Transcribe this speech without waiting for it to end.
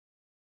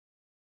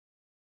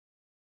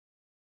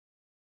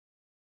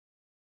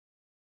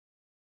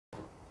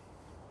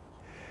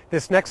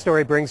This next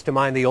story brings to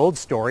mind the old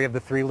story of the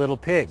three little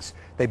pigs.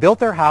 They built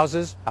their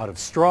houses out of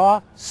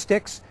straw,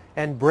 sticks,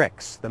 and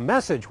bricks. The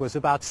message was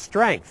about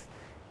strength,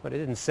 but it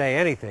didn't say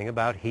anything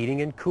about heating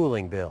and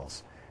cooling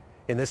bills.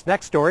 In this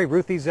next story,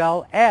 Ruth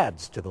Ezell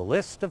adds to the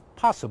list of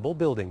possible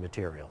building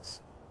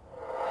materials.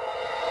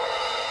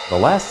 The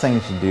last thing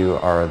you should do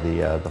are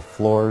the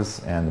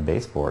floors and the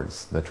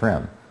baseboards, the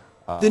trim.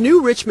 The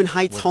new Richmond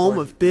Heights home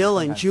of Bill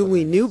and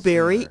Julie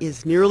Newberry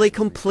is nearly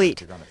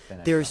complete.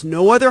 There's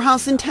no other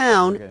house in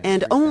town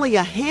and only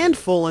a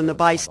handful in the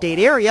bi-state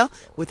area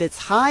with its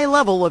high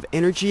level of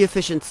energy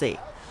efficiency.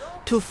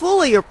 To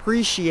fully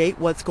appreciate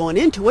what's gone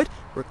into it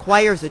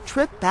requires a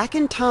trip back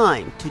in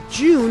time to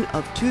June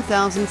of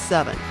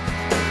 2007.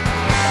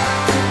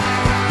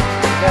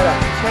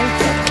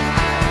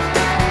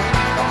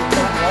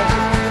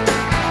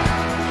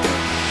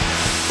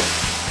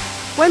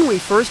 When we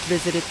first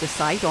visited the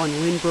site on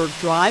Lindbergh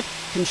Drive,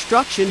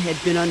 construction had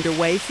been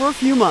underway for a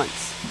few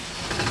months.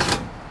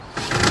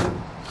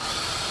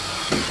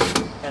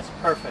 That's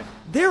perfect.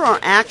 There are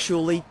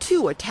actually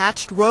two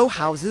attached row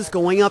houses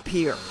going up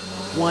here,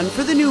 one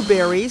for the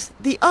Newberrys,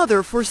 the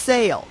other for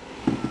sale.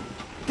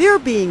 They're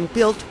being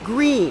built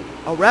green,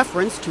 a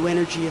reference to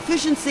energy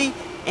efficiency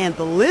and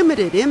the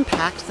limited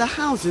impact the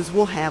houses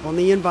will have on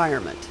the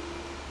environment.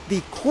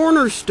 The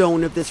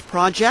cornerstone of this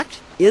project,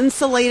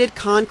 insulated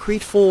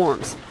concrete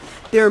forms.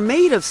 They're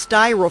made of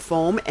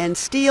styrofoam and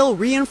steel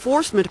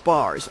reinforcement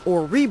bars,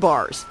 or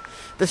rebars.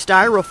 The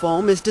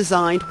styrofoam is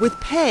designed with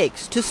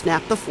pegs to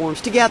snap the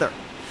forms together.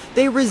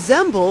 They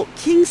resemble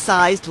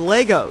king-sized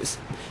Legos.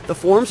 The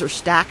forms are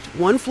stacked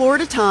one floor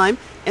at a time,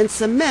 and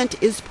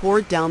cement is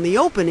poured down the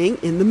opening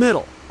in the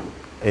middle.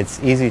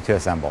 It's easy to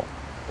assemble.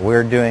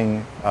 We're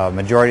doing a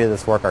majority of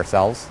this work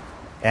ourselves,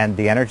 and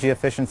the energy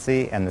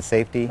efficiency and the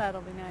safety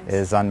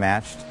is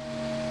unmatched.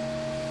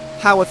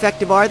 How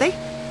effective are they?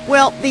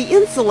 Well, the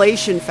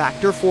insulation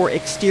factor for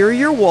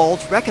exterior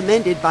walls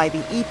recommended by the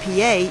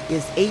EPA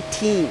is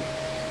 18.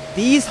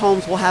 These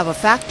homes will have a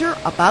factor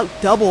about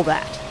double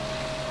that.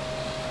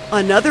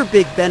 Another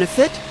big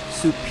benefit,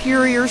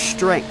 superior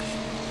strength.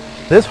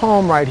 This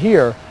home right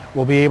here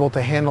will be able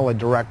to handle a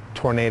direct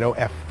tornado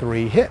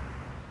F3 hit.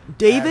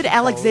 David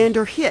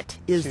Alexander Hitt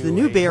is the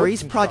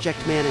Newberry's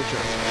project manager.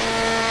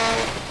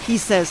 He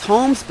says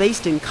homes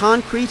based in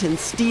concrete and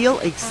steel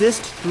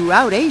exist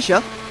throughout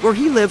Asia, where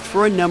he lived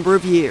for a number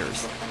of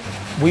years.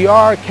 We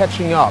are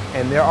catching up,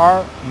 and there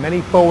are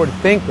many forward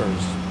thinkers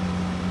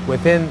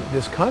within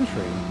this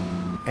country.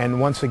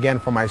 And once again,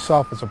 for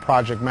myself as a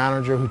project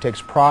manager who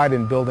takes pride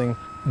in building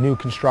new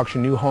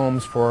construction, new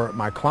homes for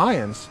my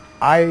clients,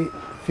 I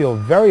feel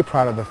very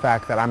proud of the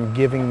fact that I'm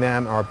giving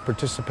them or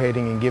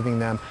participating in giving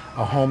them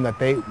a home that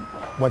they,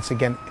 once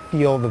again,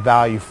 feel the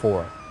value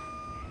for.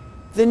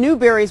 The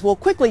Newberrys will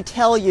quickly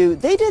tell you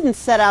they didn't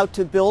set out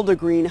to build a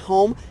green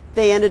home.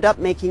 They ended up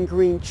making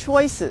green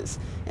choices,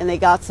 and they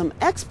got some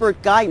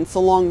expert guidance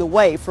along the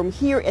way from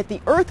here at the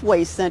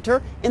EARTHWAYS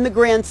Center in the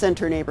Grand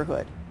Center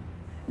neighborhood.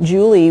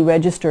 Julie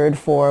registered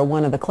for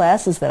one of the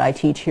classes that I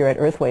teach here at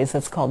EARTHWAYS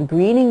that's called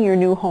Greening Your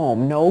New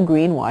Home, No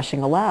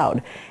Greenwashing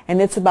Allowed.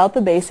 And it's about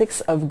the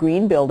basics of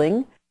green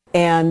building.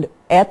 And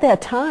at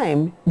that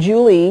time,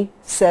 Julie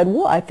said,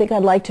 well, I think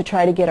I'd like to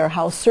try to get our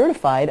house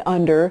certified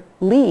under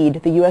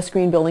LEED, the U.S.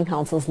 Green Building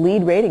Council's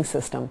LEED rating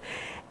system.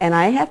 And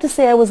I have to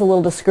say I was a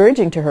little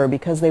discouraging to her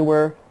because they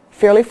were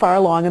fairly far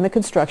along in the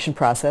construction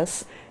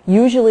process.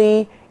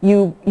 Usually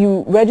you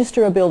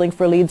register a building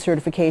for LEED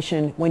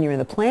certification when you're in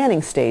the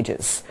planning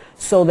stages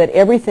so that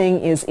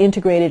everything is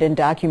integrated and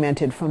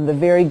documented from the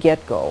very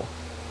get-go.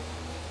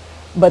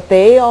 But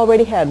they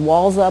already had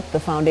walls up, the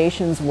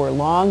foundations were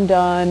long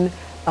done,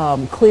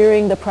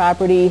 clearing the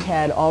property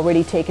had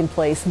already taken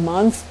place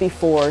months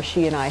before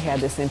she and I had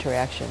this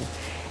interaction.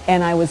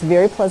 And I was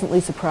very pleasantly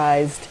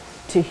surprised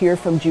to hear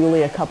from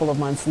Julie a couple of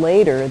months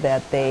later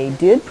that they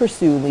did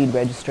pursue LEED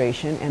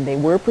registration and they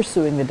were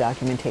pursuing the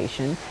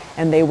documentation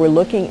and they were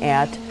looking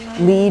at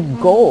LEED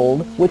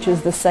Gold, which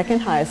is the second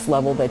highest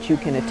level that you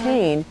can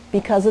attain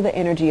because of the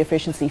energy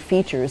efficiency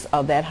features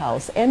of that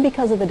house and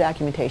because of the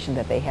documentation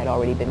that they had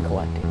already been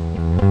collecting.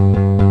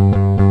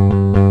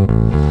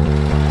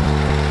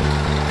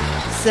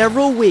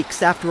 Several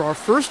weeks after our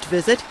first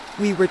visit,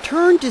 we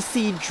returned to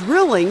see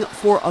drilling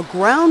for a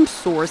ground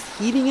source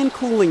heating and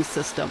cooling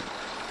system.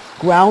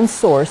 Ground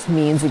source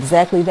means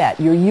exactly that.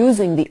 You're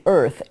using the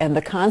earth and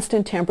the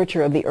constant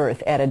temperature of the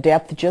earth at a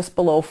depth just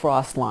below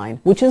frost line,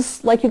 which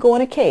is like you go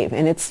in a cave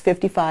and it's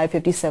 55,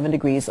 57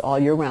 degrees all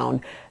year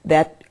round.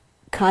 That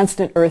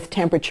constant earth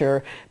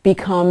temperature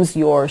becomes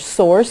your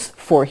source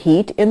for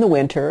heat in the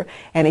winter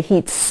and a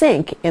heat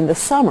sink in the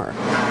summer.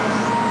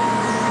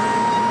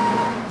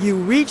 You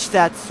reach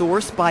that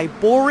source by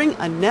boring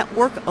a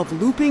network of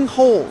looping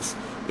holes.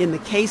 In the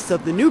case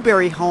of the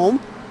Newberry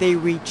home, they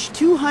reach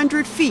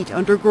 200 feet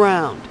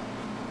underground.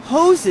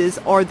 Hoses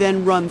are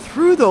then run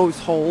through those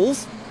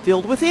holes,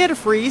 filled with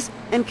antifreeze,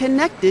 and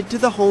connected to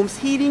the home's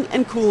heating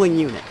and cooling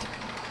unit.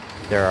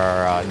 There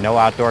are no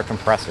outdoor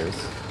compressors.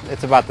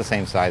 It's about the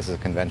same size as a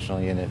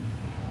conventional unit,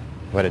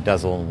 but it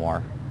does a little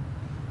more.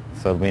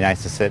 So it'll be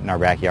nice to sit in our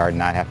backyard and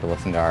not have to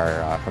listen to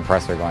our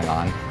compressor going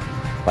on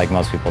like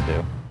most people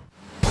do.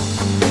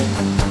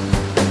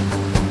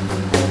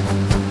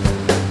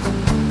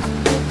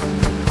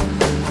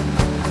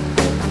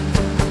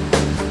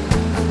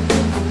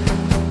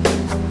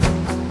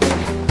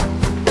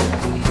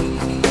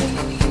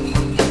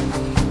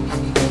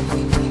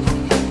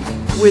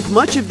 With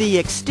much of the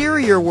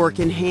exterior work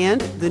in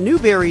hand, the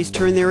Newberrys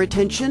turn their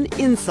attention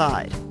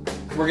inside.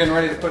 We're getting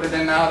ready to put it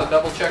in now to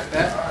double check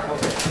that.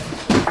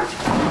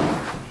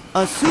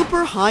 A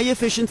super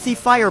high-efficiency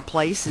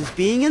fireplace is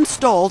being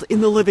installed in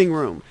the living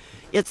room.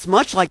 It's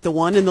much like the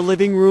one in the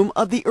living room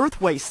of the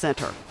EARTHWAYS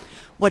Center.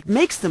 What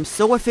makes them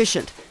so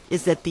efficient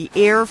is that the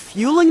air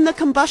fueling the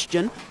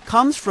combustion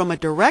comes from a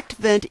direct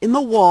vent in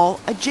the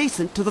wall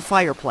adjacent to the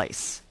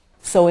fireplace.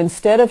 So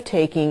instead of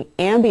taking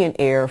ambient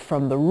air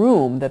from the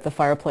room that the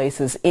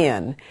fireplace is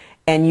in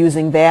and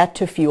using that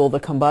to fuel the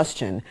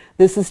combustion,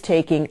 this is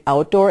taking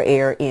outdoor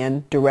air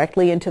in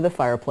directly into the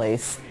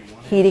fireplace,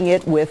 heating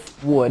it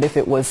with wood if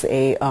it was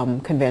a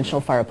conventional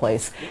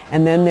fireplace,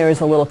 and then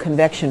there's a little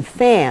convection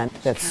fan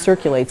that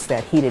circulates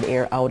that heated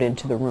air out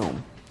into the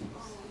room.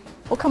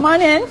 Well, come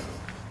on in.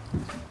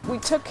 We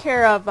took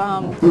care of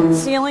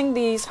sealing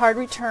these hard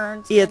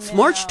returns. It's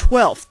March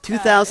 12th,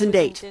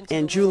 2008,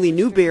 and Julie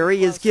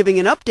Newberry is giving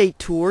an update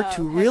tour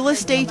to real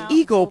estate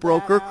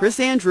eco-broker Chris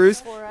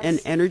Andrews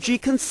and energy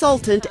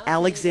consultant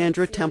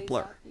Alexandra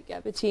Templer. You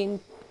get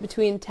between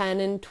 10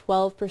 and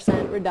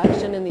 12%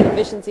 reduction in the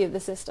efficiency of the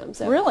system.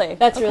 So really?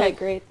 That's really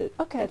great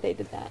that they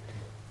did that.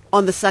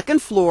 On the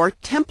second floor,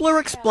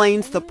 Templer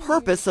explains the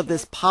purpose of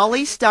this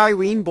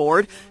polystyrene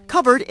board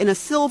covered in a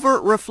silver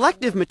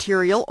reflective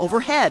material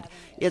overhead.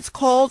 It's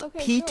called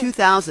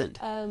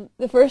P2000.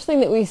 The first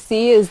thing that we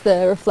see is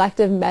the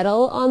reflective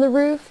metal on the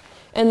roof,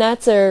 and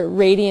that's a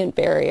radiant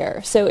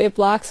barrier. So it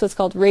blocks what's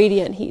called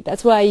radiant heat.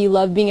 That's why you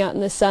love being out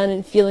in the sun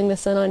and feeling the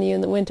sun on you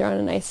in the winter on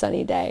a nice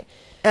sunny day.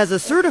 As a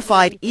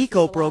certified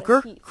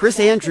eco-broker, Chris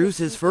Andrews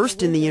is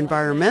versed in the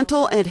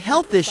environmental and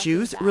health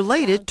issues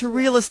related to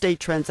real estate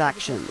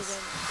transactions.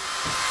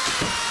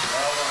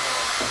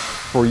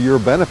 For your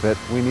benefit,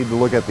 we need to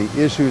look at the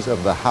issues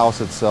of the house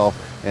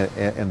itself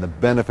and the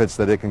benefits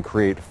that it can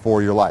create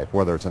for your life,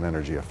 whether it's an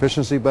energy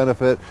efficiency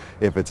benefit,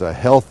 if it's a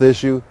health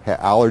issue,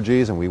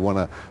 allergies, and we want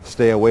to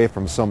stay away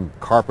from some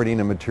carpeting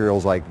and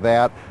materials like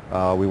that.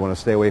 We want to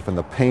stay away from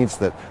the paints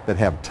that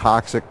have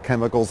toxic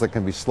chemicals that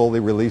can be slowly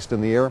released in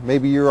the air.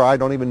 Maybe you or I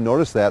don't even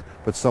notice that,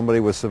 but somebody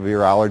with severe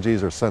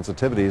allergies or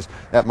sensitivities,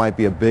 that might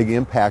be a big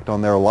impact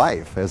on their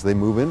life as they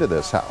move into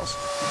this house.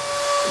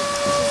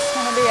 This is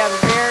going to be a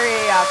very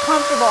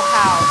comfortable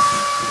house.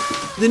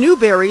 The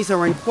Newberrys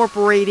are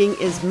incorporating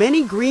as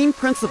many green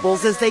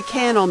principles as they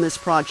can on this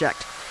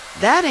project.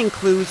 That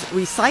includes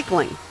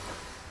recycling.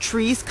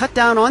 Trees cut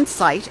down on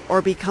site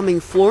are becoming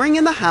flooring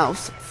in the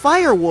house,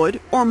 firewood,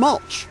 or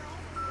mulch.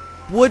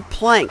 Wood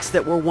planks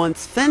that were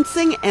once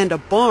fencing and a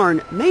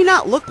barn may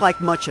not look like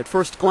much at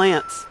first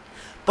glance.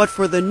 But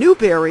for the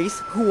Newberrys,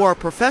 who are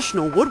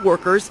professional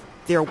woodworkers,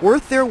 they're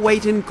worth their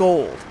weight in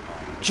gold.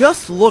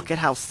 Just look at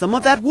how some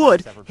of that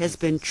wood has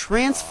been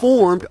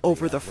transformed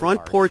over the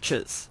front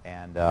porches.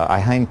 And I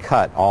hand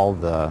cut all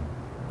the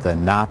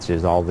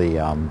notches, all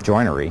the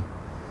joinery,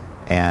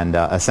 and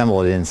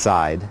assembled it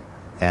inside,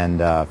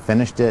 and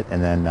finished it,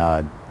 and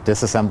then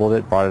disassembled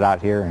it, brought it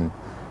out here, and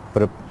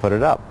put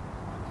it up.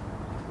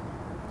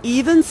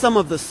 Even some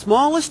of the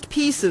smallest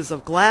pieces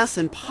of glass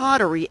and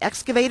pottery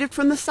excavated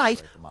from the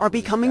site are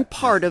becoming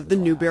part of the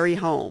Newberry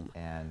home.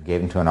 And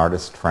gave them to an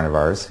artist friend of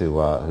ours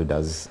who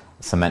does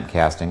cement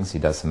castings. He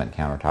does cement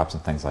countertops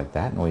and things like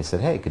that. And we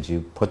said, hey, could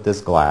you put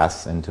this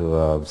glass into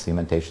a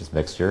cementatious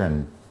mixture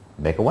and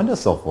make a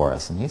windowsill for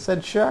us? And he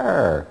said,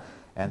 sure.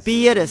 And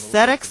be it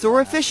aesthetics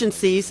or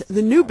efficiencies,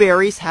 the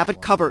Newberrys have it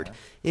covered,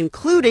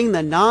 including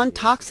the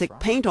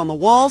non-toxic paint on the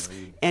walls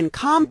and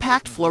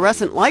compact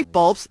fluorescent light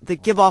bulbs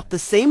that give off the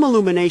same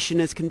illumination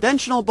as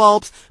conventional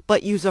bulbs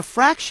but use a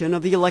fraction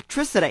of the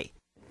electricity.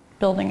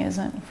 Building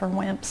isn't for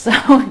wimps,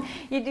 so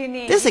you do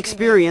need... This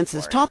experience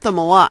has taught them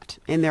a lot,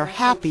 and they're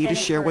happy to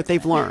share what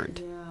they've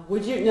learned.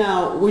 Would you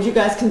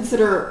guys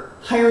consider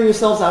hiring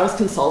yourselves out as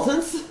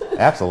consultants?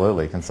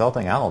 Absolutely.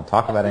 Consulting, I'll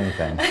talk about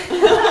anything.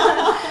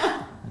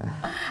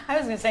 I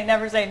was going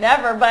to say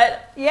never,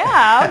 but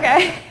yeah,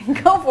 okay,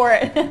 go for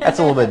it. That's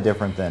a little bit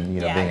different than being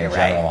a general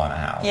right. on a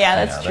house.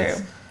 Yeah, that's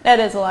true. That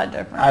is a lot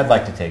different. I'd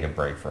like to take a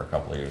break for a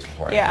couple of years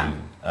before I do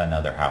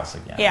another house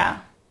again. Yeah.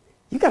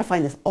 You got to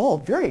find this all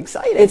very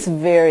exciting. It's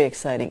very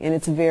exciting, and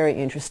it's very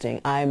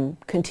interesting. I'm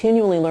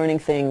continually learning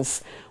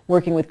things,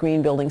 working with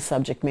green building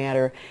subject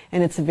matter,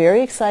 and it's a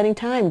very exciting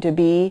time to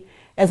be,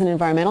 as an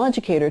environmental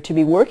educator, to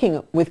be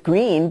working with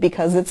green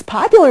because it's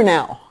popular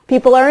now.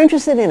 People are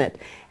interested in it,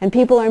 and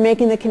people are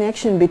making the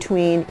connection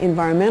between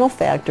environmental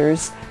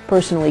factors,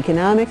 personal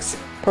economics,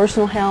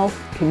 personal health,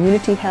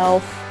 community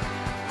health,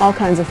 all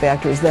kinds of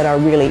factors that are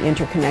really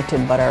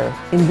interconnected but are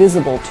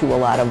invisible to a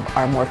lot of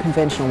our more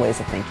conventional ways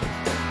of thinking.